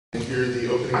And hear the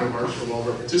opening remarks from all of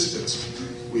our participants.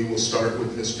 We will start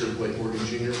with Mr. Blake Morgan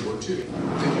Jr., Ward 2.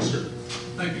 Thank you, sir.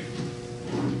 Thank you.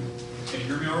 Can you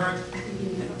hear me all right?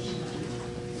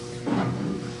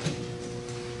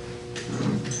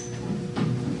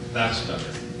 That's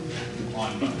better.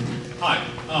 On button. Hi,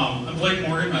 I'm Blake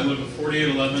Morgan. I live at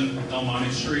 4811 El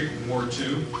Monte Street, Ward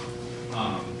 2.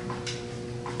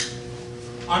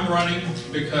 I'm running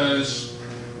because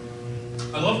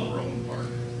I love Roland Park.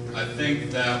 I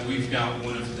think that we've got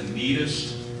one of the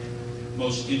neatest,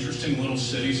 most interesting little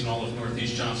cities in all of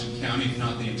Northeast Johnson County, if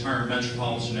not the entire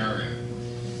metropolitan area.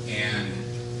 And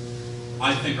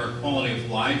I think our quality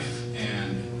of life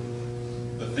and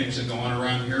the things that go on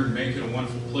around here make it a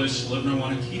wonderful place to live, and I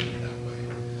want to keep it that way.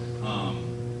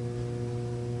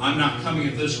 I'm not coming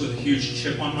at this with a huge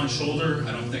chip on my shoulder.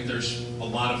 I don't think there's a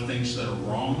lot of things that are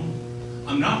wrong.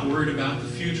 I'm not worried about the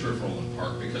future of Roland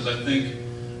Park because I think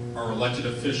our elected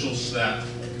officials that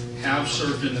have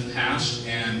served in the past,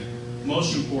 and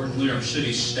most importantly our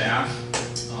city staff,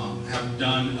 have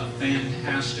done a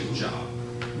fantastic job.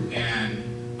 And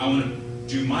I want to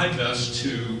do my best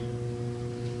to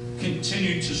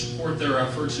continue to support their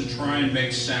efforts and try and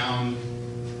make sound,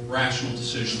 rational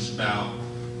decisions about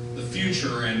the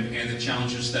future and the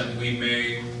challenges that we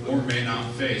may or may not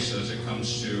face as it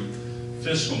comes to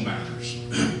fiscal matters,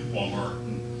 Walmart,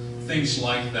 and things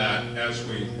like that as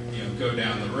we go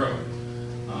down the road.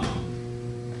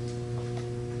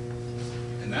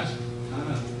 And that's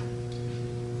kind of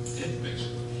it,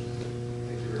 basically.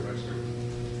 Thank you very much, sir.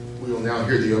 We will now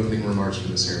hear the opening remarks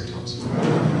from Ms. Erin Thompson.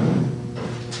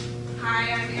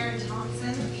 Hi, I'm Erin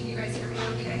Thompson. Can you guys hear me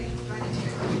okay? I'm trying to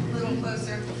get a little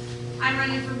closer. I'm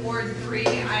running for Ward 3.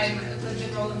 I've lived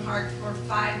in Roland Park for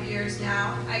 5 years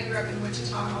now. I grew up in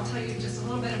Wichita, and I'll tell you just a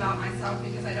little bit about myself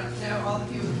because I don't know all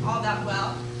of you all that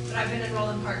well. But I've been in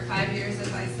Roland Park 5 years,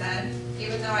 as I said.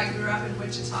 Even though I grew up in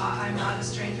Wichita, I'm not a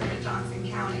stranger to Johnson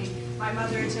County. My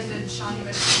mother attended Shawnee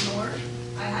Mission North.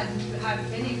 I have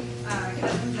many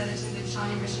cousins that attended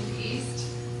Shawnee Mission East.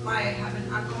 I have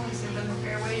an uncle who served on the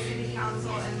Fairway City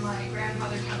Council, and my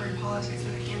grandfather covered politics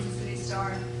for the Kansas City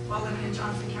Star while living in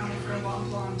Johnson County for a long,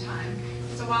 long time.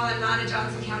 So while I'm not a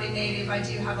Johnson County native, I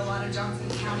do have a lot of Johnson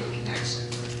County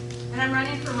connections. And I'm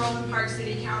running for Roland Park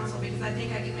City Council because I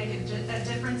think I can make a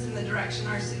difference in the direction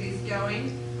our city's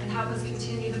going and help us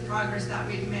continue the progress that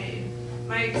we've made.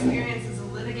 My experience as a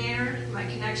litigator, my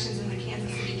connections in the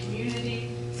Kansas City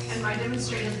community, and my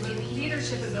demonstrated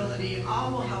leadership ability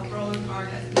all will help Roland Park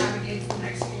as it navigates the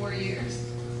next 4 years.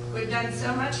 We've done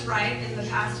so much right in the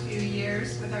past few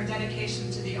years with our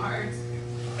dedication to the arts,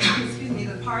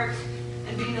 the park,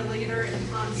 and being a leader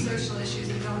on social issues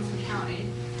in Johnson County.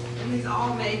 And these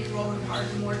all make Roland Park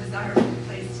a more desirable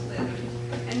place to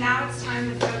live. And now it's time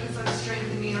to focus on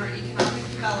strengthening our economic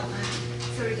development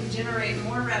so we can generate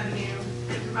more revenue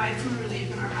and provide some relief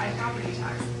in our high property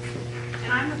taxes.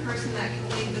 And I'm the person that can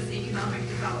lead this economic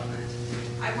development.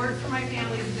 I work for my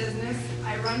family's business.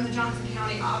 I run the Johnson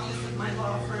County office of my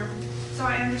law firm, so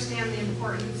I understand the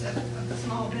importance of the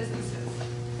small businesses.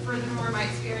 Furthermore, my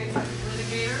experience as a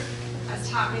litigator has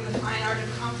taught me the fine art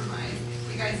of compromise.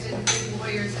 You guys didn't think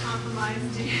lawyers compromise,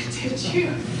 did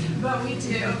you? But we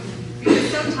do. Because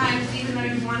sometimes, even though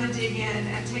you want to dig in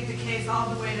and take the case all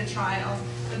the way to trial,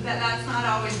 that's not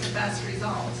always the best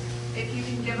result. If you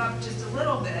can give up just a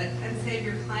little bit and save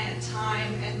your client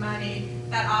time and money,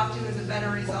 that often is a better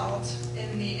result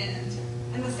in the end.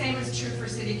 And the same is true for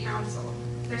City Council.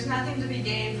 There's nothing to be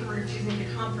gained from refusing to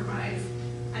compromise.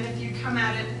 And if you come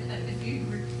at it, if you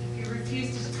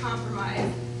refuse to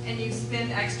compromise and you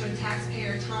spend extra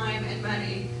taxpayer time and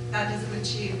money, that doesn't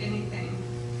achieve anything.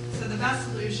 So the best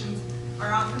solutions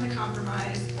are often to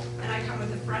compromise, and I come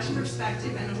with a fresh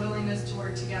perspective and a willingness to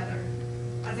work together.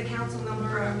 As a council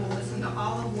member, I will listen to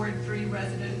all of Ward 3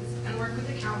 residents and work with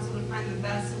the council to find the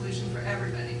best solution for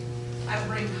everybody. I will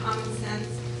bring common sense,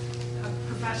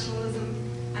 professionalism,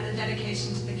 and a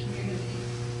dedication to the community.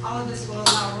 All of this will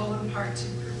allow Roland Park to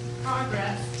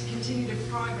continue to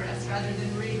progress rather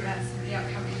than regress in the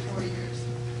upcoming 4 years.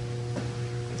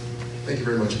 Thank you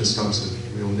very much, Ms. Thompson.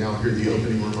 We will now hear the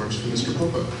opening remarks from Mr.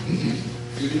 Popa.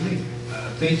 Good evening.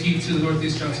 Thank you to the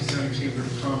Northeast Johnson County Chamber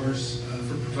of Commerce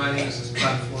for providing us this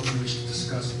platform in which to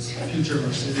discuss the future of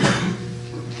our city.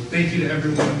 Thank you to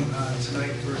everyone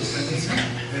tonight for attending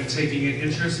and taking an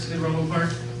interest in Roland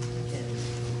Park.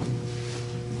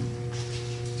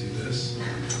 Do this.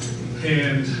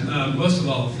 And most of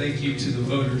all, thank you to the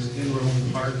voters in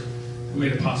Roland Park who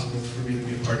made it possible for me to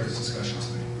be a part of this discussion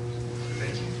tonight.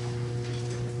 Thank you.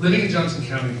 Living in Johnson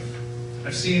County,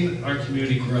 I've seen our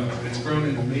community grow. It's grown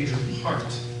in a major part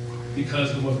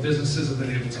because of what businesses have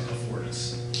been able to afford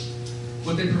us.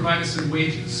 what they provide us in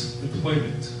wages,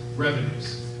 employment,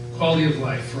 revenues, quality of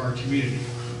life for our community.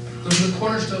 Those are the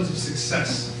cornerstones of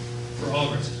success for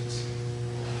all residents.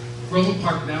 Groveland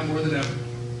Park, now more than ever,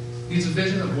 needs a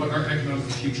vision of what our economic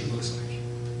future looks like.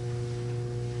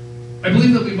 I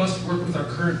believe that we must work with our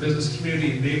current business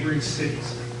community in neighboring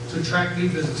cities to attract new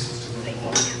businesses to Groveland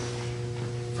Park.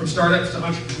 From startups to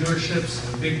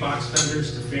entrepreneurships and big box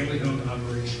vendors to family-owned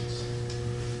operations.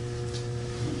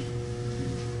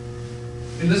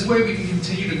 In this way, we can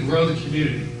continue to grow the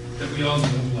community that we all know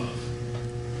and love.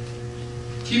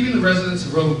 Keeping the residents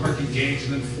of Groveland Park engaged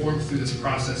and informed through this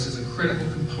process is a critical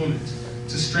component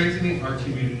to strengthening our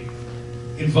community.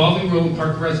 Involving Groveland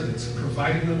Park residents and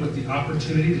providing them with the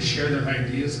opportunity to share their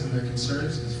ideas and their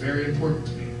concerns is very important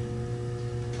to me.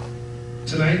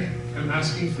 Tonight, I'm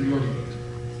asking for your vote.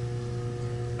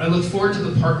 I look forward to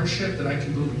the partnership that I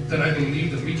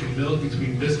believe that we can build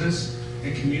between business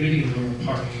and community in Groveland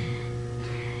Park.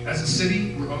 As a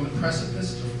city, we're on the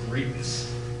precipice of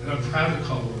greatness, and I'm proud to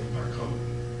call Groveland Park home.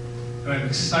 And I'm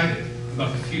excited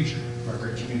about the future of our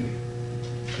great community.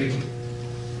 Thank you.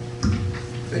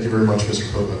 Thank you very much,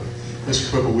 Mr. Popa. Mr.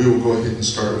 Popa, we will go ahead and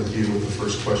start with you with the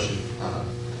first question.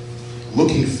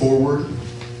 Looking forward,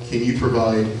 can you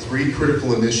provide 3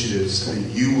 critical initiatives that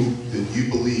you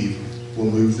believe will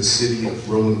move the city of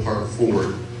Groveland Park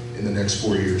forward in the next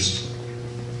 4 years?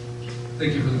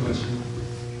 Thank you for the question.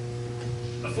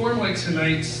 A forum like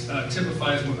tonight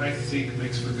typifies what I think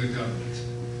makes for good government,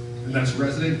 and that's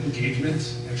resident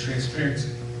engagement and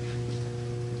transparency.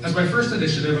 As my first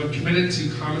initiative, I'm committed to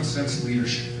common sense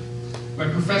leadership. My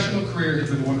professional career has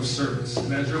been one of service,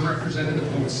 and as your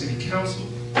representative on the City Council,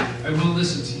 I will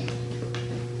listen to you.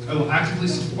 I will actively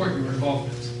support your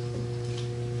involvement.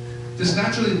 This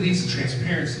naturally leads to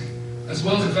transparency, as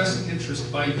well as a vested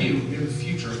interest by you in the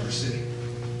future of our city.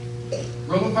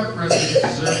 Groveland Park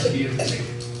residents deserve to be at the table,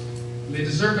 and they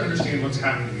deserve to understand what's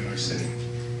happening in our city.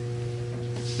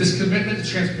 This commitment to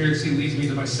transparency leads me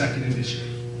to my second initiative,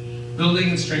 building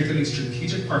and strengthening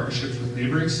strategic partnerships with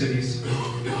neighboring cities,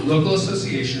 local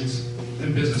associations,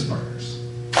 and business partners.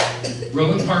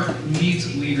 Groveland Park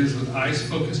needs leaders with eyes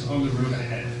focused on the road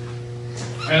ahead.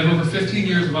 I have over 15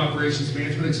 years of operations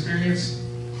management experience,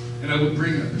 and I will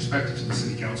bring that perspective to the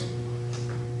City Council.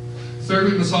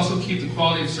 Third, we must also keep the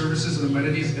quality of services and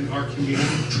amenities in our community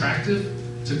attractive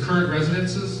to current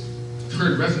residents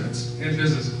and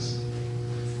businesses.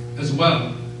 As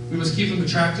well, we must keep them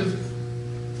attractive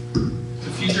to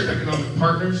future economic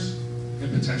partners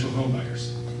and potential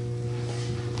homebuyers.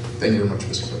 Thank you very much,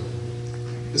 Mr. Pope.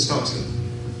 Ms. Thompson,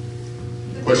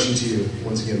 question to you.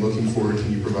 Once again, looking forward,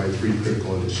 can you provide 3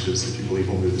 critical initiatives that you believe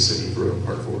will move the city of Groveland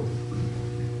Park forward?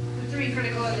 The 3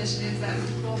 critical initiatives that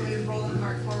will move Groveland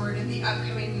Park forward in the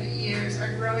upcoming years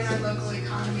are growing our local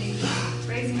economy,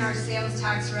 raising our sales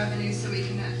tax revenue so we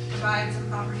can provide some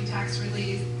property tax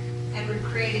relief, and we're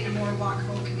creating a more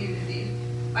walkable community.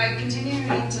 By continuing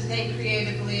to think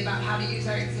creatively about how to use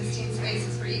our existing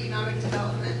spaces for economic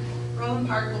development, Groveland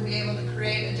Park will be able to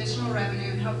create additional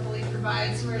revenue and hopefully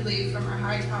provide some relief from our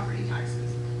high property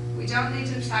taxes. We don't need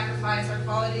to sacrifice our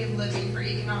quality of living for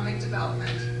economic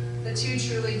development. The two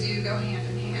truly do go hand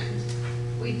in hand.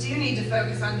 We do need to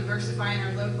focus on diversifying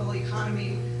our local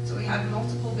economy so we have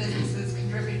multiple businesses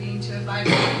contributing to a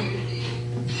vibrant community.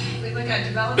 We look at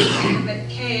development of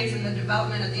caves and the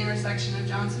development at the intersection of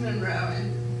Johnson and Rowe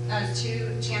and as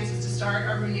 2 chances to start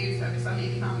our renewed focus on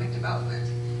economic development.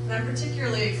 And I'm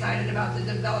particularly excited about the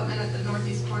development at the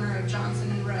northeast corner of Johnson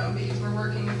and Rowe because we're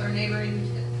working with our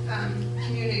neighboring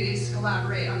communities to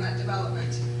collaborate on that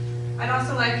development. I'd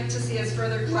also like to see us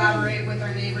further collaborate with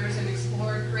our neighbors and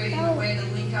explore creating a way to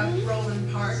link up Groveland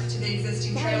Park to the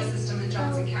existing trail system in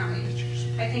Johnson County.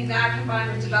 I think that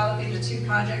combined with developing the 2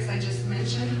 projects I just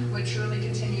mentioned would truly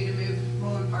continue to move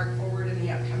Groveland Park forward in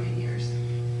the upcoming years.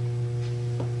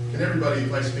 Can everybody,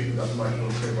 if I speak without the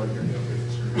microphone, say what you're doing?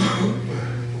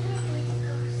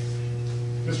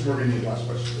 Mr. Morgan, your last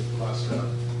question, the last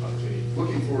opportunity.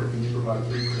 Looking forward, can you provide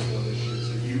 3 critical initiatives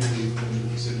that you believe will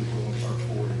move the city of Groveland Park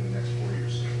forward in the next 4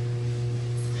 years?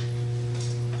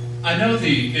 I know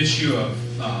the issue of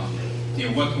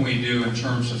what can we do in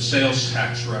terms of sales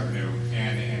tax revenue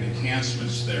and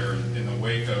enhancements there in the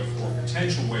wake of, or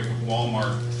potential wake of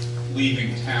Walmart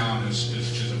leaving town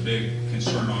is a big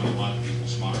concern on a lot of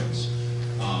people's minds.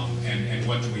 And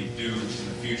what do we do in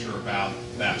the future about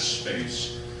that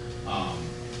space?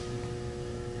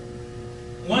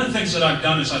 One of the things that I've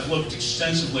done is I've looked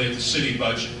extensively at the city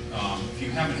budget. If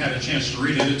you haven't had a chance to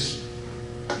read it, it's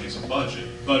a budget,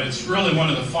 but it's really one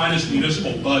of the finest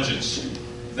municipal budgets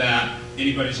that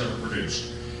anybody's ever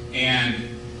produced. And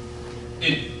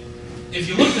if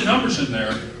you look at the numbers in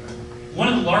there, one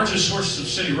of the largest sources of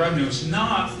city revenue is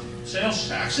not sales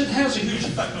tax. It has a huge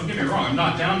effect, don't get me wrong, I'm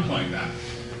not downplaying that.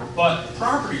 But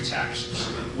property taxes,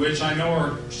 which I know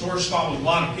are a sore spot with a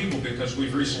lot of people because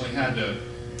we've recently had to,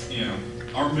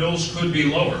 our mills could be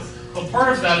lower. But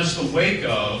part of that is the wake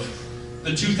of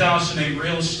the 2008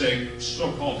 real estate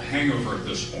so-called hangover at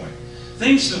this point.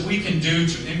 Things that we can do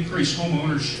to increase home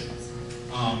ownership,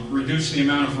 reduce the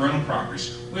amount of rental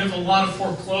properties. We have a lot of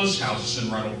foreclosed houses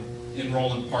in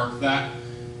Roland Park that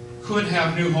could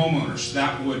have new homeowners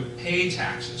that would pay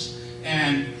taxes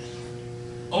and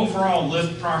overall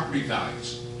lift property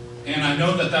values. And I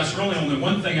know that that's really only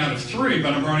one thing out of three,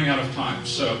 but I'm running out of time,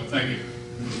 so thank you.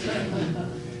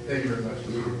 Thank you very much,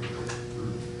 Lou.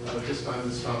 At this time,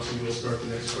 Ms. Thompson, we'll start the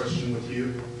next question with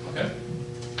you. Okay.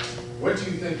 What do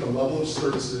you think the level of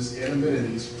services and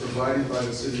amenities provided by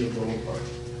the city of Roland Park?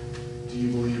 Do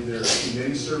you believe there are too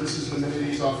many services and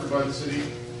amenities offered by the city?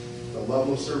 The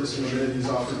level of service and amenities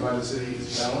offered by the city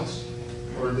is balanced?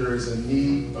 Or there is a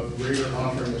need of greater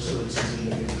offering of services and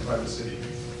amenities by the city?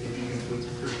 If you can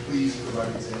please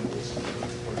provide examples.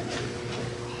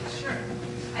 Sure.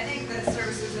 I think the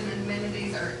services and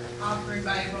amenities are offered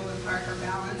by Roland Park are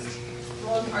balanced.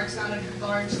 Roland Park's not a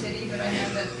large city, but I know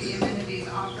that the amenities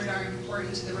offered are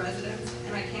important to the residents.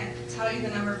 And I can't tell you the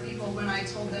number of people, when I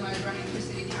told them I was running for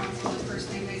city council, the first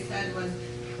thing they said was,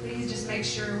 please just make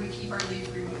sure we keep our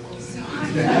leaf removals. So I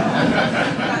know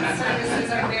that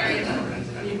services are very important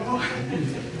to people.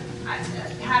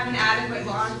 Having adequate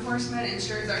law enforcement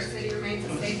ensures our city remains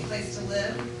a safe place to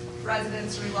live.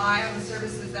 Residents rely on the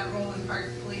services that Roland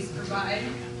Park Police provide.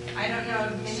 I don't know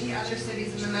of many other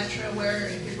cities in the metro where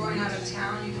if you're going out of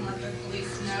town, you can let the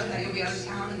police know that you'll be out of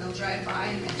town and they'll drive by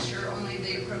and make sure only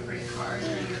the appropriate cars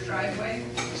are in your driveway.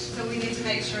 So we need to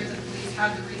make sure the police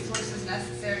have the resources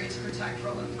necessary to protect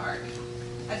Roland Park.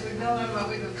 As we build on what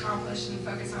we've accomplished and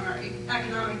focus on our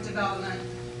economic development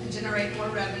and generate more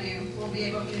revenue, we'll be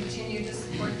able to continue to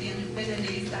support the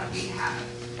amenities that we have.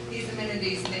 These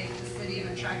amenities make the city an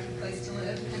attractive place to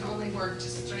live and only work to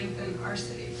strengthen our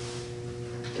city.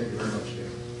 Thank you very much,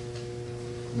 Dan.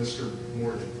 Mr.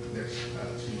 Morgan, next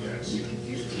to you guys.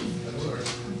 I'm sorry.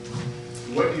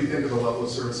 What do you think of the level of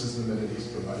services and amenities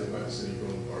provided by the city of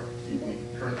Roland Park? Do you think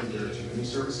currently there are too many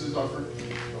services offered?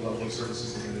 The level of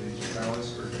services and amenities are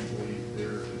balanced, or do you believe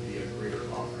there could be a greater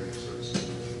offering of services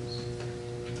and amenities?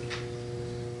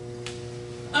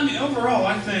 I mean, overall,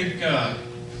 I think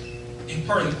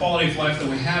part of the quality of life that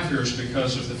we have here is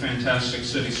because of the fantastic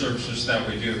city services that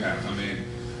we do have. I mean,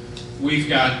 we've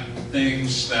got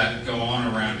things that go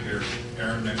on around here.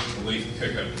 Aaron mentioned the leaf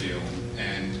pickup deal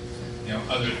and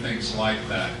other things like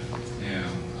that.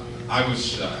 I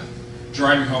was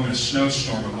driving home in a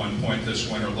snowstorm at one point this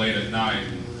winter late at night.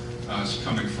 I was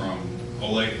coming from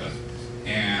Olathe,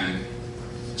 and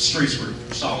streets were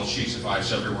solid sheets of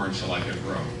ice everywhere until I hit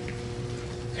Rome.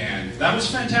 And that was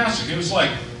fantastic. It was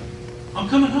like, I'm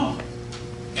coming home,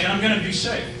 and I'm going to be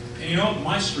safe. And you know what?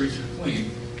 My streets are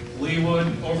clean.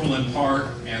 Leawood, Overland Park,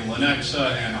 and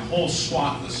Lenexa, and a whole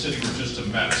swath of the city were just a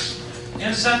mess. And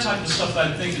it's that type of stuff that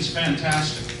I think is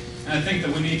fantastic. And I think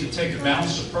that we need to take a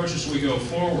balanced approach as we go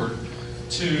forward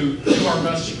to do our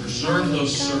best to preserve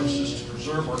those services, to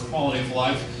preserve our quality of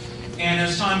life. And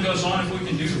as time goes on, if we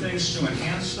can do things to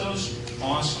enhance those,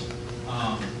 awesome.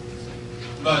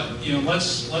 But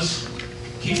let's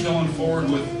keep going forward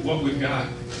with what we've got.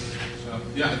 So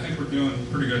yeah, I think we're doing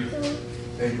pretty good.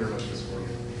 Thank you very much, Mr.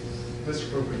 Morgan.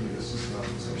 Mr. Copeland, this is not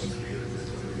someone created.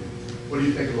 What do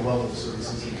you think of the level of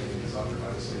services and amenities offered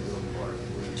by the city of Roland Park?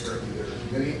 Were currently there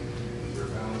are many? Is there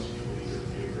balance? Do you believe there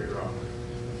would be a greater offering?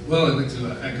 Well, I'd like to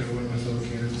echo what my fellow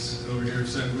candidates over here have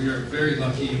said. We are very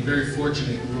lucky and very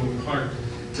fortunate in Roland Park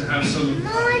to have some of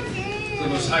the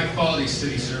most high-quality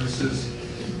city services.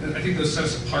 And I think those set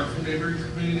us apart from neighboring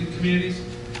communities.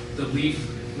 The leaf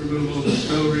removal, the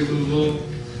snow removal,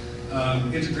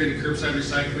 integrated curbside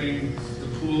recycling, the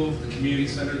pool, the community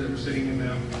center that we're sitting in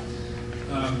now,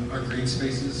 our green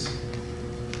spaces.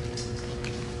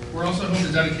 We're also home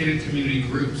to dedicated community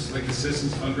groups like the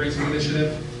Citizens Fundraising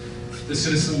Initiative, the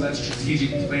Citizen-led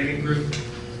Strategic Planning Group,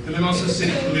 and then also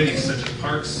city committees such as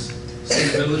parks,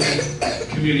 sustainability,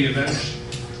 community events.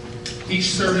 Each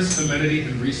service, amenity,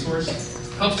 and resource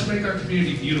helps to make our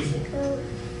community beautiful.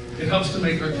 It helps to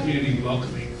make our community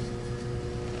welcoming.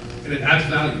 And it adds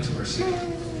value to our city.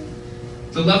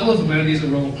 The level of amenities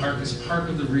in Roland Park is part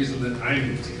of the reason that I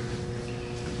moved here.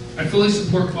 I fully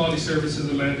support quality services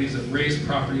and amenities that raise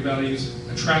property values,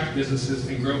 attract businesses,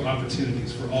 and grow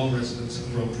opportunities for all residents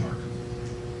of Roland Park.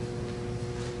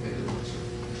 Thank you very much, sir.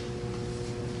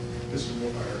 Mr.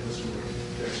 Moore,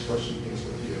 the next question begins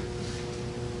with you.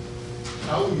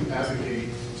 how will you advocate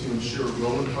to ensure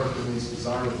Roland Park remains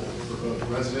desirable for both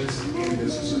residents and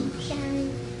business owners?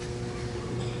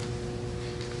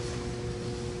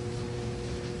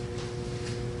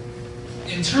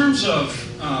 In terms of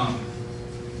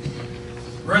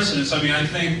residents, I mean, I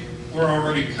think we're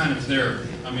already kind of there.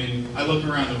 I mean, I look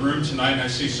around the room tonight and I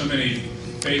see so many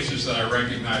faces that I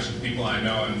recognize and people I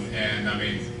know, and I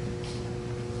mean,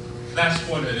 that's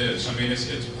what it is. I mean,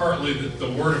 it's partly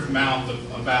the word of mouth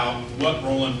about what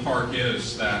Roland Park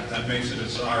is that makes it a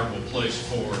desirable place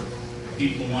for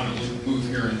people who want to move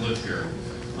here and live here.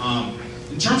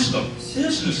 In terms of the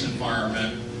business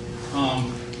environment,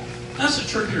 that's a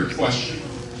trickier question.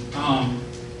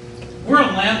 We're a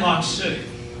landlocked city.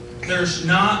 There's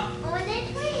not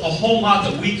a whole lot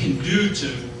that we can do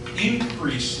to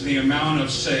increase the amount of,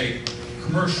 say,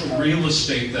 commercial real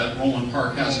estate that Roland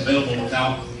Park has available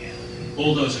without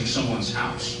bulldozing someone's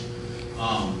house.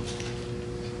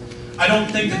 I don't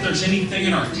think that there's anything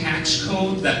in our tax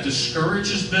code that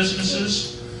discourages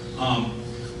businesses.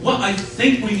 What I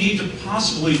think we need to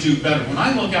possibly do better, when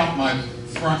I look out my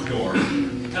front door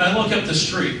and I look up the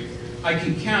street, I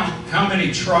can count how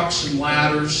many trucks and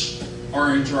ladders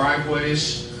are in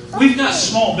driveways. We've got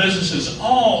small businesses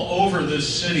all over this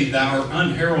city that are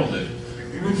unheralded.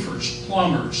 Roofers,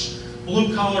 plumbers,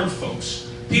 blue-collar folks,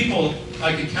 people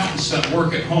like accountants that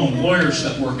work at home, lawyers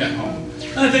that work at home.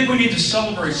 And I think we need to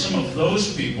celebrate some of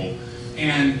those people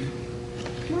and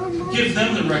give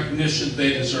them the recognition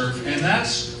they deserve. And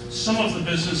that's some of the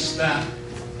business that,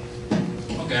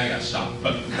 okay, I gotta stop,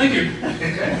 but thank you.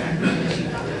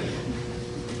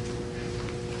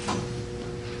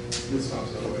 Ms.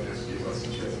 Thompson, I'll go ahead and ask you about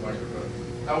since you have the microphone.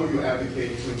 How will you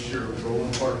advocate to ensure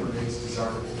Roland Park remains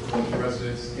desirable for both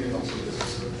residents and also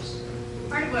business owners?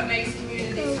 Part of what makes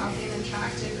communities healthy and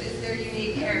attractive is their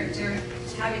unique character,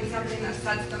 having something that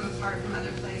sets them apart from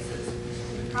other places.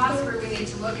 To prosper, we need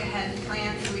to look ahead and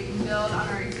plan so we can build on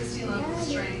our existing local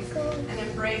strengths and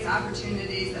embrace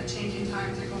opportunities that changing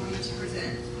times are going to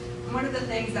present. And one of the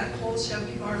things that polls show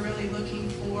people are really looking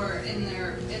for in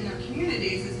their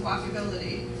communities is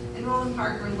walkability. In Roland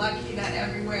Park, we're lucky that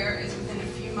everywhere is within a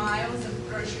few miles of a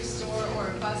grocery store or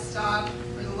a bus stop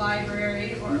or the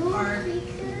library or a park.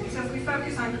 So if we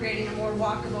focus on creating a more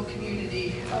walkable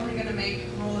community, it's only going to make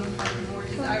Roland Park a more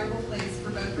desirable place for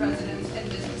both residents and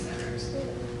business owners.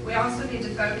 We also need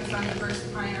to focus on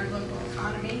diversifying our local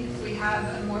economy. If we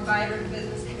have a more vibrant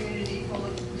business community full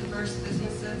of diverse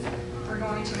businesses, we're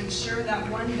going to ensure that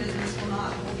one business will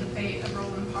not hold the fate of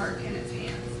Roland Park in its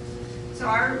hands. So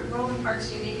our Roland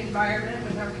Park's unique environment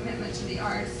with our commitment to the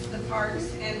arts, the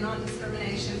parks, and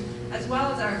non-discrimination, as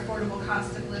well as our affordable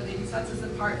cost of living, sets us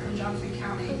apart from Johnson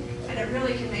County, and it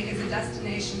really can make us a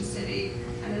destination city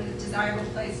and a desirable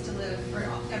place to live for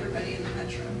everybody in the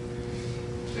metro.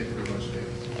 Thank you very much, Dave.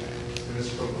 And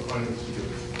Mr. Copeland, finally to you.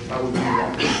 How will you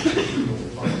advocate to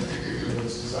Roland Park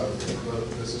remains desirable for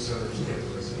both business owners and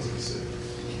the residents of the city?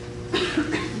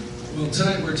 Well,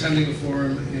 tonight we're attending a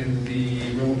forum in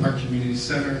the Roland Park Community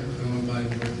Center, owned by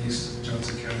the Northeast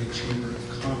Johnson County Chamber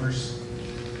of Commerce.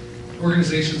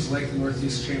 Organizations like the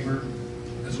Northeast Chamber,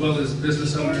 as well as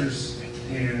business owners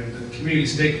and community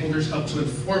stakeholders, help to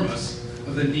inform us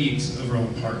of the needs of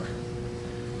Roland Park.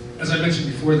 As I mentioned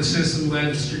before, the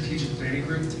citizen-led strategic planning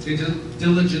group, they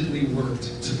diligently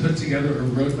worked to put together a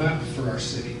roadmap for our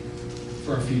city,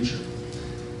 for our future.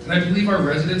 And I believe our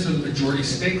residents are the majority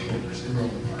stakeholders in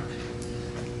Roland Park.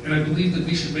 And I believe that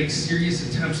we should make serious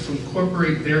attempts to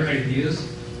incorporate their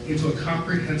ideas into a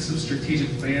comprehensive strategic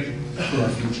plan for our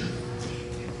future.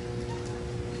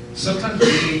 Sometimes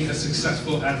being a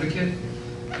successful advocate,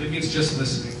 it means just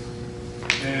listening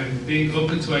and being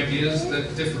open to ideas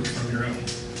that differ from your own.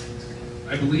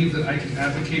 I believe that I can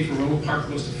advocate for Roland Park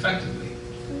most effectively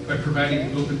by providing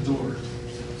an open door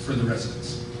for the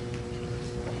residents.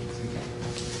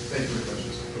 Thank you very much,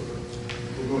 Mr. Copeland.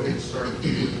 We'll go ahead and start with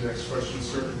the next question,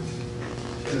 sir.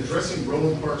 In addressing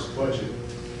Roland Park's budget,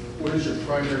 what is your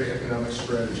primary economic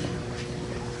strategy?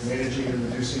 Managing and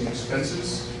reducing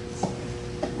expenses,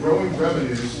 growing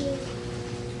revenues,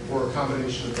 or a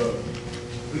combination of both?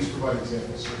 Please provide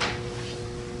examples, sir.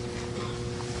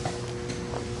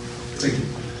 Thank you.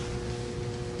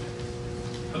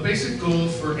 A basic goal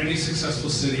for any successful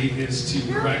city is to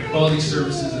provide quality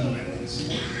services and amenities.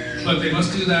 But they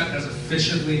must do that as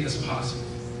efficiently as possible,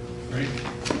 right?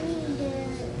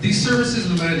 These services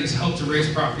and amenities help to raise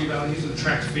property values and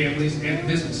attract families and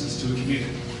businesses to a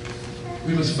community.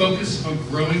 We must focus on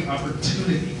growing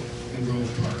opportunity in Roland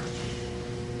Park.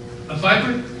 A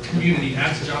vibrant community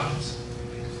adds jobs,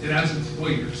 it adds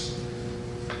employers,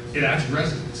 it adds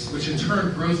residents, which in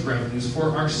turn grows revenues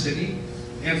for our city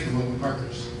and for Roland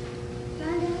Parkers.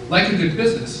 Like a good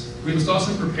business, we must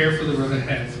also prepare for the road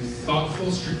ahead through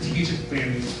thoughtful, strategic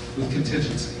planning with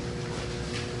contingency.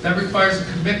 That requires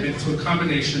a commitment to a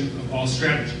combination of all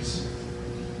strategies.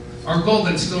 Our goal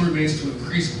then still remains to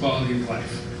increase quality of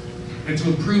life and to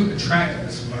improve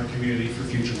attractiveness of our community for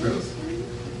future growth.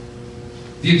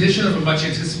 The addition of a much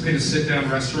anticipated sit-down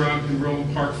restaurant in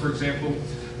Roland Park, for example,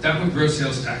 that would grow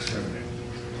sales tax revenue.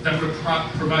 That would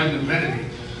provide an amenity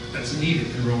that's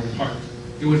needed in Roland Park.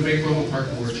 It would make Roland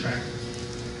Park more attractive.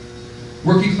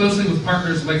 Working closely with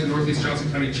partners like the Northeast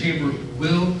Johnson County Chamber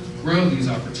will grow these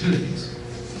opportunities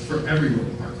for every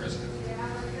Roland Park resident.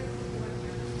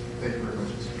 Thank you very much,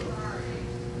 Mr.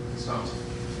 Phillips. Ms. Thompson.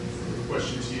 A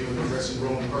question to you in addressing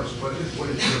Roland Park's budget. What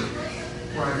is your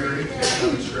primary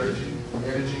economic strategy for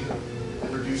managing and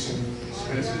reducing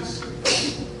expenses,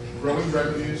 growing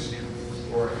revenues,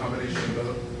 or a combination of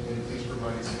both? Can you please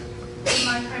provide examples?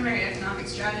 My primary economic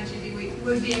strategy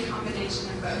would be a combination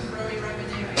of both growing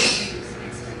revenue and reducing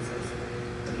expenses.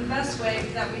 The best way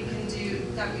that we can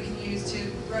use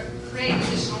to create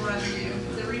additional revenue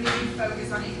is a renewed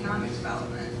focus on economic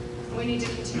development. We need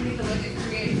to continue to look at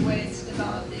creative ways to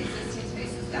develop the existing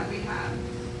spaces that we have.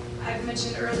 I've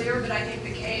mentioned earlier, but I think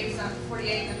the caves on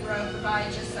 48th and Row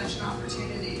provide just such an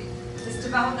opportunity. This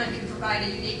development can provide a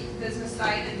unique business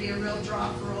site and be a real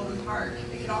draw for Roland Park.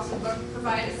 It could also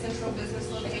provide a central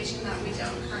business location that we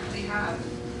don't currently have.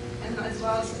 And as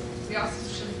well as, we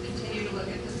also should continue to look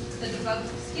at the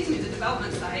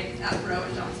development site at Row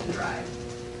and Johnson Drive.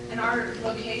 And our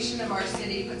location of our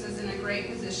city puts us in a great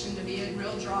position to be a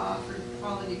real draw for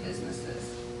quality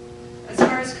businesses. As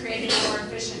far as creating a more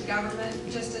efficient government,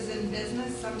 just as in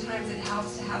business, sometimes it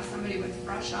helps to have somebody with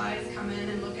fresh eyes come in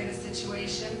and look at a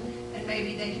situation, and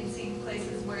maybe they can see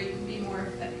places where you can be more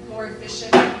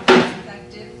efficient and more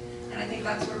effective. And I think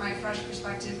that's where my fresh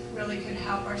perspective really could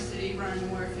help our city run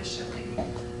more efficiently.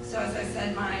 So as I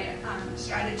said, my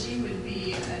strategy would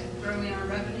be growing our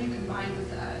revenue combined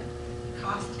with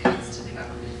cost cuts to the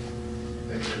government.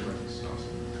 Thank you very much, Ms. Thompson.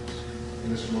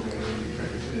 And Mr. Morgan, I know you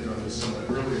kind of hinted on this somewhat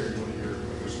earlier in one of your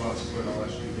responses, but I'll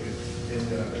ask you again.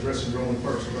 In addressing Roland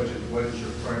Park's budget, what is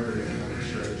your primary economic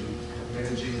strategy?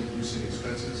 Managing and reducing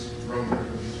expenses, growing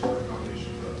revenues, or a combination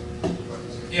of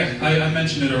both? Yeah, I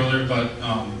mentioned it earlier, but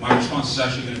my response is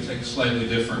actually going to take a slightly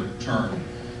different turn.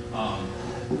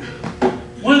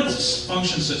 One of the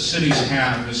functions that cities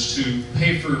have is to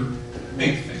pay for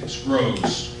big things,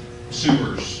 roads,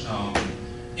 sewers,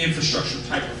 infrastructure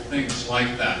type of things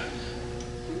like that.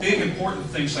 Big important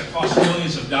things that cost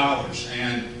millions of dollars,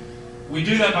 and we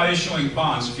do that by issuing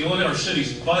bonds. If you look at our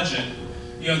city's budget,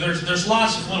 you know, there's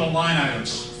lots of little line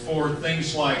items for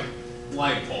things like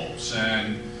light bulbs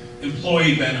and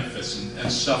employee benefits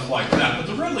and stuff like that. But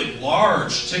the really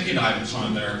large ticket items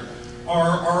on there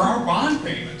are our bond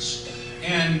payments.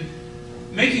 And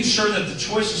making sure that the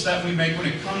choices that we make when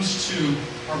it comes to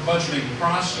our budgeting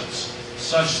process,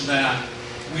 such that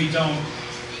we don't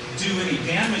do any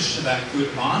damage to that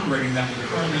good bond rating that we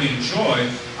currently enjoy,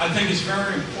 I think is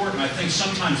very important. I think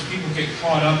sometimes people get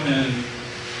caught up in,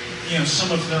 you know,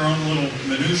 some of their own little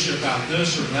minutia about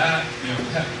this or that, you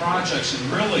know, pet projects,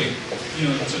 and really, you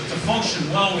know, to function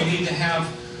well, we need to have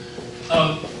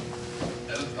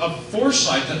a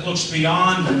foresight that looks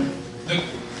beyond the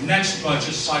next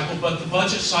budget cycle, but the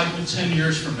budget cycle 10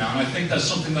 years from now. And I think that's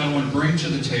something that I want to bring to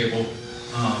the table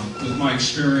with my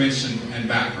experience and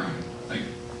background. Thank you.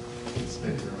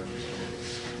 Thank you very much,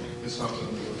 Mr. Ms. Thompson,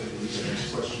 I'm going to leave the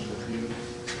next question with you.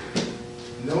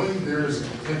 Knowing there is a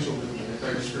potential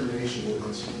anti-discrimination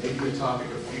ordinance may be a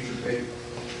topic of future debate,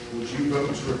 would you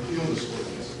vote to repeal this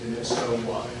ordinance, and if so,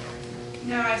 why?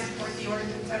 No, I support the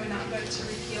ordinance. I would not vote to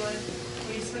repeal it.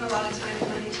 We've spent a lot of time and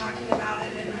money talking about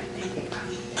it, and I think it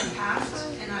passed,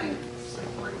 and I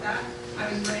support that. I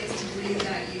was raised to believe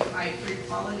that you fight for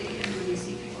equality, and when you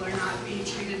see people are not being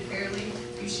treated fairly,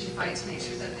 you should fight to make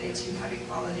sure that they too have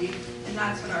equality, and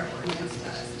that's what our ordinance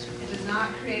does. It does not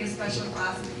create a special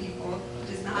class of people.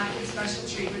 It does not give special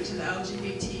treatment to the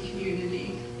LGBT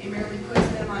community. It merely puts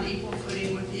them on equal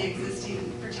footing with the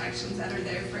existing protections that are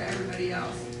there for everybody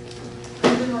else.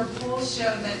 Furthermore, polls show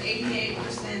that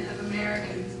 88% of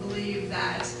Americans believe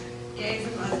that gays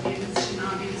and lesbians should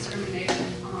not be discriminated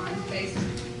on based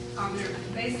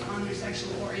on their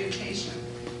sexual orientation.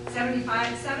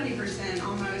 70%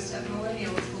 almost of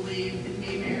millennials believe in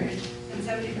gay marriage, and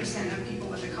 70% of people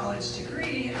with a college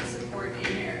degree support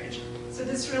gay marriage. So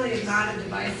this really is not a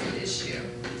divisive issue.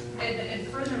 And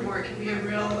furthermore, it can be a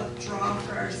real draw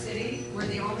for our city. We're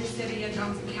the only city in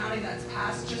Johnson County that's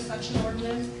passed just such an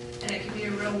ordinance, and it can be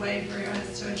a real way for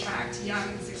us to attract young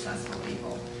and successful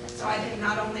people. So I think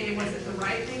not only was it the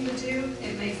right thing to do,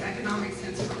 it makes economic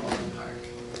sense for Roland Park.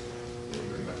 Thank you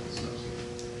very much, Ms. Thompson.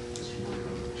 Mr. Morgan,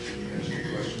 can you answer your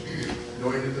question?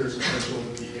 Knowing that there's potential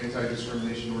that the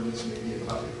anti-discrimination ordinance may be a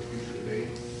topic of future debate,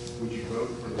 would you vote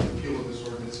for the repeal of this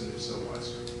ordinance, and if so, why,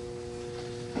 sir?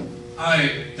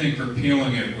 I think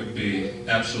repealing it would be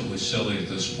absolutely silly at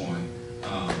this point.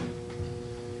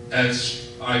 As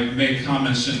I made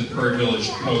comments in the Prairie Village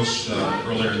Post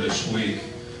earlier this week,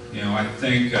 I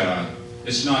think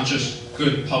it's not just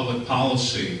good public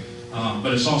policy,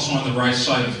 but it's also on the right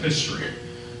side of history.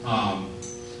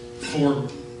 For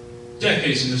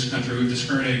decades in this country, we've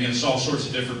discriminated against all sorts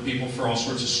of different people for all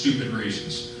sorts of stupid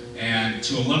reasons. And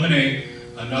to eliminate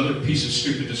another piece of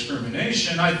stupid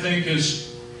discrimination, I think,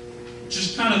 is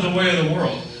just kind of the way of the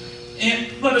world.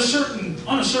 But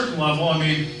on a certain level, I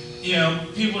mean,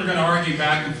 people are going to argue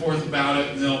back and forth about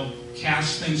it, and they'll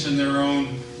cast things in their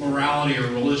own morality or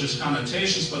religious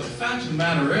connotations. But the fact of the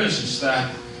matter is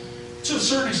that, to a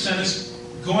certain extent, it's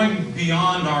going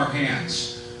beyond our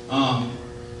hands.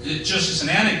 Just as an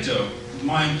anecdote,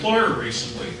 my employer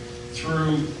recently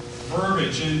threw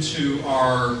verbiage into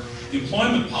our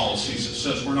employment policies that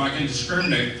says we're not going to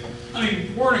discriminate. I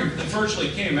mean, wording that virtually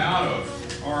came out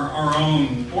of our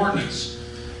own ordinance.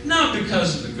 Not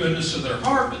because of the goodness of their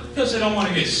heart, but because they don't want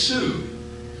to get sued.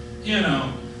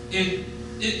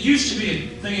 It used to be a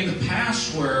thing in the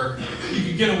past where you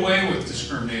could get away with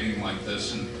discriminating like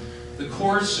this, and the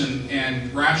courts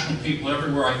and rational people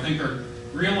everywhere, I think, are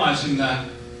realizing that,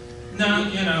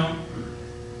 no,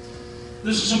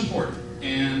 this is important,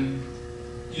 and,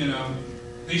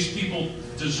 these people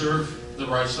deserve the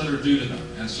rights that are due to them,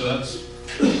 and so that's,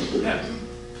 yeah.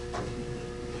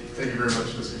 Thank you very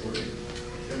much, Mr. Gordon.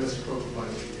 And Mr. Pope,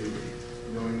 finally, you,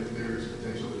 knowing that there is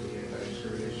potential that the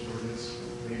anti-discrimination ordinance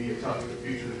may be a topic of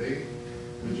future debate,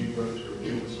 would you vote to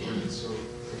repeal this ordinance? So,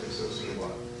 if so,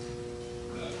 why?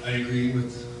 I agree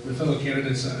with my fellow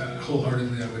candidates.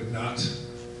 Wholeheartedly, I would not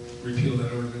repeal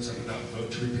that ordinance. I would not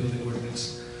vote to repeal the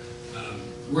ordinance.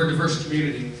 We're a diverse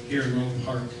community here in Roland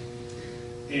Park,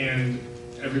 and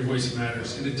every voice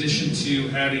matters. In addition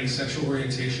to adding sexual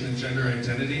orientation and gender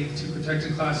identity to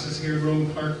protected classes here in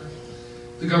Roland Park,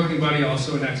 the governing body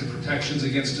also enacted protections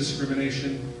against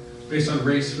discrimination based on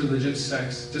race, religion,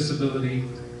 sex, disability,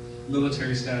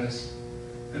 military status,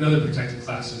 and other protected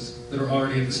classes that are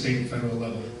already at the state and federal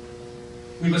level.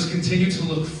 We must continue to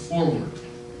look forward,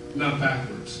 not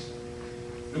backwards,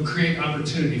 and create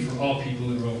opportunity for all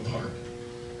people in Roland Park.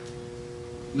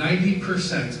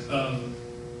 90% of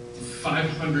the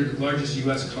 500 largest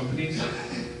U.S. companies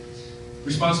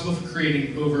responsible for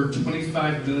creating over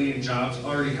 25 million jobs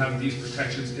already have these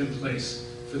protections in place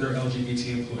for their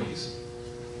LGBT employees.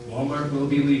 Walmart will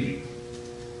be leaving.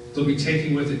 They'll be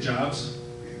taking with it jobs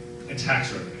and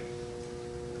tax revenue.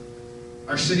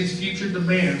 Our city's future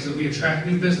demands that we attract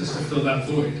new business to fill that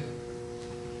void.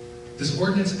 This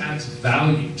ordinance adds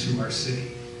value to our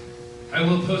city. I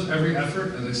will oppose every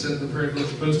effort, as I said in the Prairie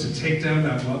Village Post, to take down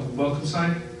that welcome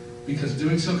sign, because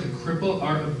doing so can cripple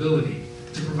our ability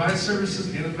to provide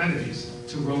services and amenities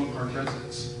to Roland Park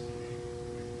residents.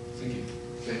 Thank you.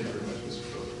 Thank you very much, Mr.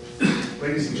 Pope.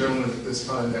 Ladies and gentlemen, at this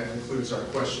time, that concludes our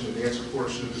question and answer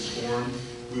portion of this forum.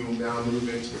 We will now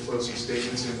move into the closing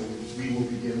statements, and we will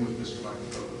begin with Mr. Michael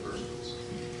Pope first, please.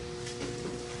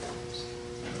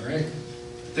 All right.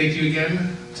 Thank you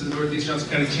again to the Northeast Johnson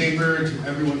County Chamber, and to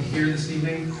everyone here this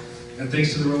evening, and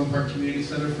thanks to the Roland Park Community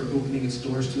Center for opening its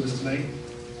doors to us tonight.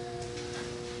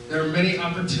 There are many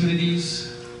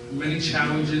opportunities, many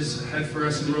challenges ahead for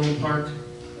us in Roland Park,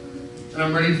 and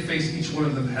I'm ready to face each one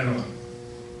of them head on.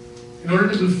 In order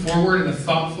to move forward in a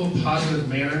thoughtful, positive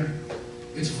manner,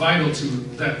 it's vital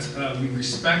that we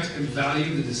respect and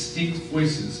value the distinct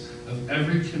voices of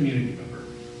every community member.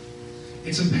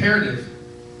 It's imperative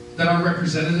that our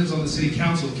representatives on the City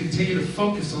Council continue to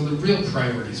focus on the real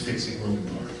priorities facing Roland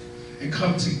Park and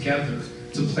come together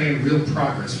to plan real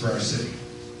progress for our city.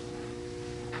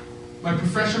 My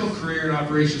professional career in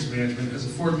operations management has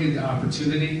afforded me the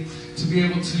opportunity to be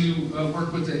able to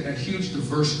work with a huge,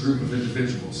 diverse group of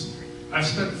individuals. I've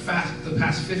spent the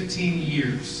past 15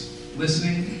 years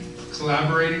listening,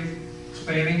 collaborating,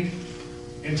 planning,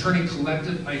 and turning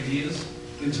collective ideas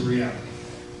into reality.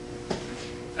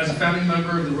 As a founding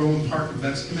member of the Roland Park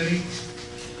Events Committee,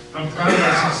 I'm proud of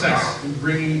our success in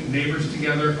bringing neighbors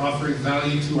together, offering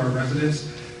value to our residents,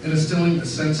 and instilling a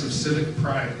sense of civic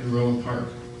pride in Roland Park.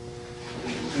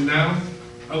 And now,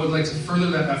 I would like to further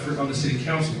that effort on the City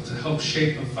Council to help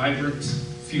shape a vibrant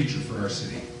future for our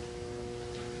city.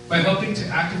 By helping to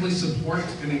actively support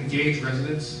and engage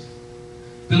residents,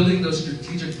 building those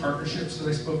strategic partnerships that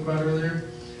I spoke about earlier,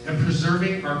 and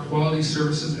preserving our quality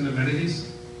services and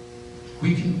amenities,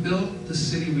 we can build the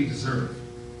city we deserve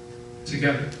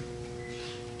together.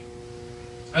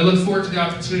 I look forward to the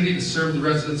opportunity to serve the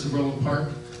residents of Roland Park.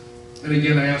 And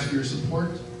again, I ask for your support,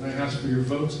 and I ask for your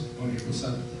vote on April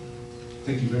 7th.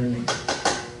 Thank you very much.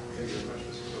 Thank you very much,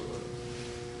 Mr. Copa.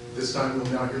 This time,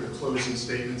 we'll now hear the closing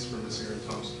statements from Ms. Erin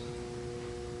Thompson.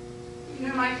 You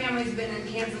know, my family's been in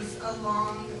Kansas a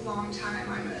long, long time.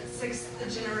 I'm a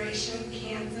 6th generation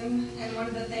Kansan, and one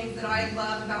of the things that I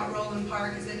love about Roland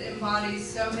Park is it embodies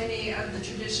so many of the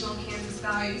traditional Kansas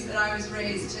values that I was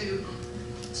raised to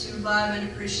love and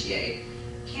appreciate.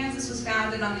 Kansas was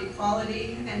founded on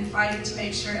equality and fighting to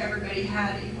make sure everybody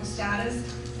had equal status,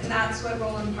 and that's what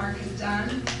Roland Park has done,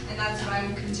 and that's what I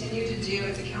will continue to do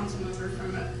as a council member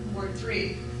from Ward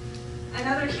 3.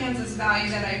 Another Kansas value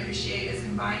that I appreciate is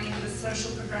combining the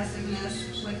social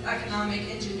progressiveness with economic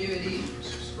ingenuity.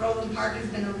 Roland Park has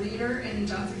been a leader in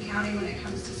Johnson County when it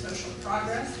comes to social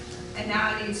progress, and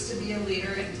now it needs to be a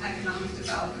leader in economic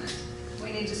development.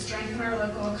 We need to strengthen our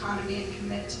local economy and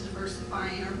commit to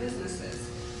diversifying our businesses.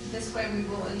 This way we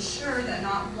will ensure that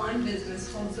not one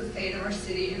business holds the fate of our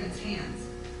city in its hands.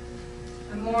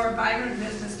 A more vibrant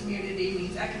business community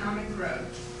means economic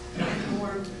growth and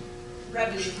more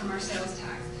revenue from our sales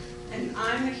tax. And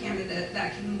I'm the candidate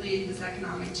that can lead this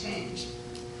economic change.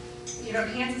 You know,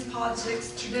 Kansas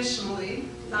politics traditionally,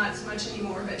 not so much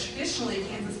anymore, but traditionally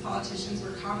Kansas politicians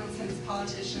were common sense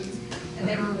politicians, and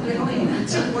they were willing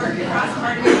to work across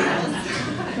party lines,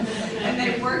 and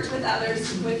they worked with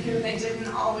others with whom they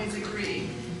didn't always agree.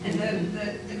 And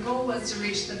the goal was to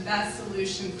reach the best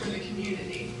solution for the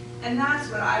community. And that's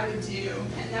what I would do,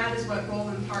 and that is what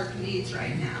Roland Park needs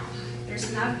right now. There's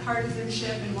enough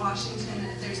partisanship in Washington,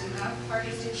 there's enough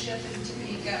partisanship in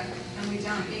Topeka, and we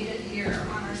don't need it here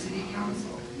on our city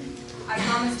council. I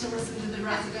promise to listen to the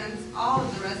residents, all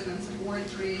of the residents of Ward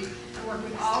 3, and work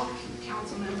with all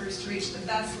council members to reach the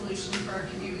best solution for our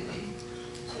community.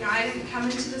 You know, I didn't come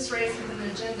into this race with an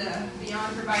agenda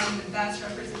beyond providing the best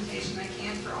representation I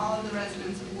can for all of the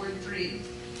residents of Ward 3.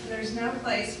 And there's no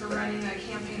place for running a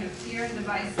campaign of fear and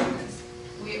divisiveness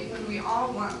when we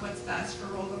all want what's best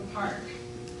for Roland Park.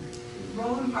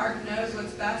 Roland Park knows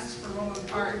what's best for Roland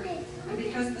Park, and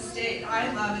because the state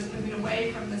I love is moving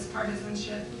away from this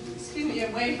partisanship,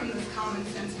 away from this common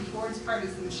sense and towards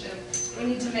partisanship, we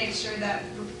need to make sure that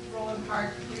Roland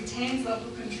Park retains local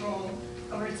control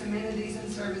over its amenities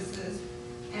and services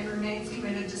and remains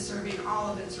committed to serving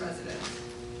all of its residents.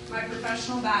 My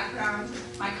professional background,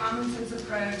 my common sense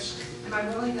approach, and my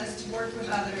willingness to work with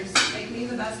others make me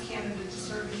the best candidate to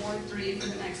serve Ward 3 for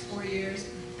the next 4 years,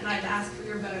 and I'd ask for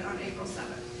your vote on April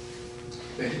 7th.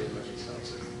 Thank you very much, Ms.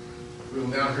 Thompson. We will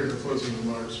now hear the closing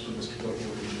remarks from Mr. Gilmore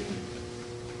Jr.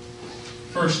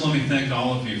 First, let me thank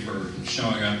all of you for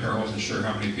showing up here. I wasn't sure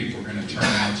how many people were going to turn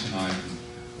out tonight.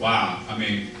 Wow, I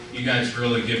mean, you guys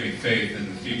really give me faith in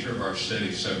the future of our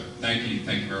city, so thank you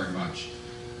very much.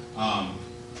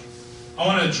 I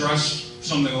want to address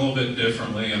something a little bit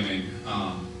differently. I mean,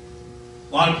 a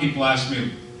lot of people ask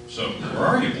me, so where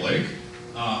are you, Blake?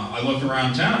 I look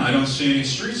around town, I don't see any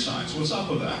street signs. What's up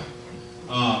with that?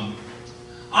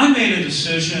 I made a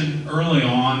decision early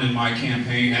on in my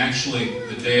campaign, actually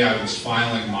the day I was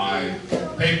filing my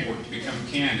paperwork to become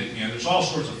a candidate. You know, there's all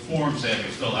sorts of forms they have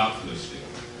to fill out for this deal.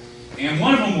 And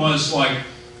one of them was like,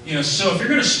 you know, so if you're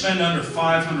going to spend under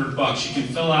 $500, you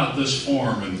can fill out this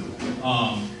form and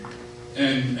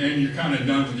you're kind of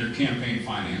done with your campaign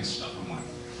finance stuff. I'm like,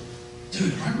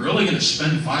 dude, am I really going to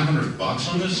spend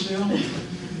 $500 on this deal?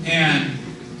 And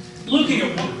looking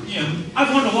at what, you know, I've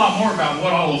learned a lot more about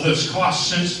what all of this costs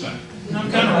since then.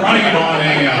 I'm kind of running it on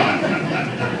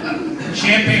a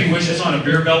champagne wishes on a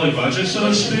beer belly budget, so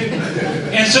to speak.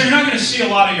 And so you're not going to see a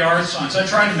lot of yard signs. I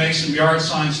tried to make some yard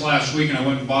signs last week, and I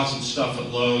went and bought some stuff at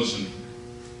Lowe's, and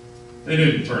they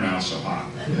didn't turn out so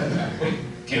hot.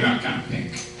 Came out kind of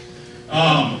pink.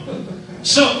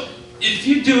 So if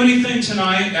you do anything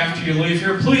tonight after you leave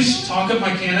here, please talk up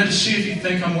my candidate to see if you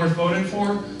think I'm worth voting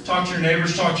for. Talk to your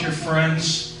neighbors, talk to your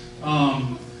friends.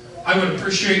 I would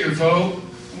appreciate your vote.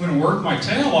 I'm going to work my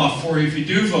tail off for you if you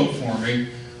do vote for me.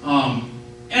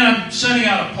 And I'm sending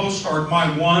out a postcard,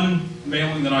 my one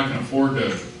mailing that I can afford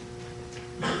to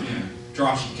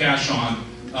drop some cash on.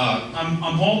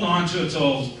 I'm holding on to it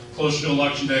until close to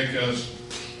election day because,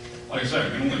 like I said, I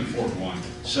can only afford one.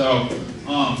 So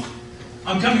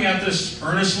I'm coming at this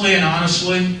earnestly and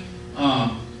honestly,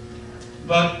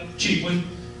 but cheaply.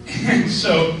 And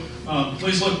so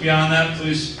please look beyond that.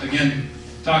 Please, again,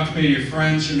 talk to me, your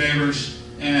friends, your neighbors,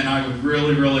 and I would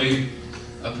really, really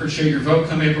appreciate your vote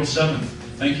come April 7th.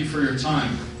 Thank you for your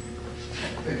time.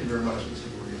 Thank you very much, Mr.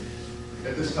 Gordon.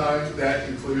 At this time, that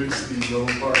concludes the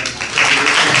Roland Park.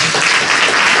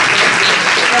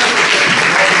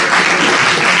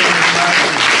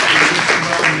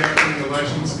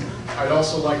 Elections. I'd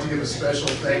also like to give a special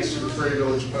thanks to the Prairie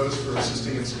Village Post for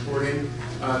assisting and supporting.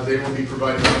 They will be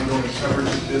providing ongoing coverage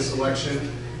of this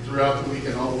election throughout the week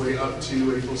and all the way up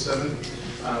to April 7th.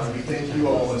 We thank you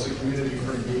all as a community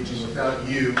for engaging. Without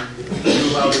you,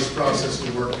 you allow this process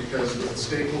to work, because with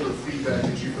stakeholder feedback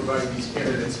that you provide these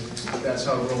candidates, that's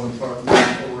how Roland Park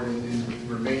moves forward and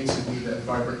remains to be that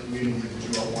vibrant community that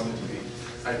you all want it to be.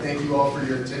 I thank you all for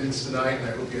your attendance tonight, and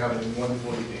I hope you have a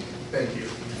wonderful evening. Thank you.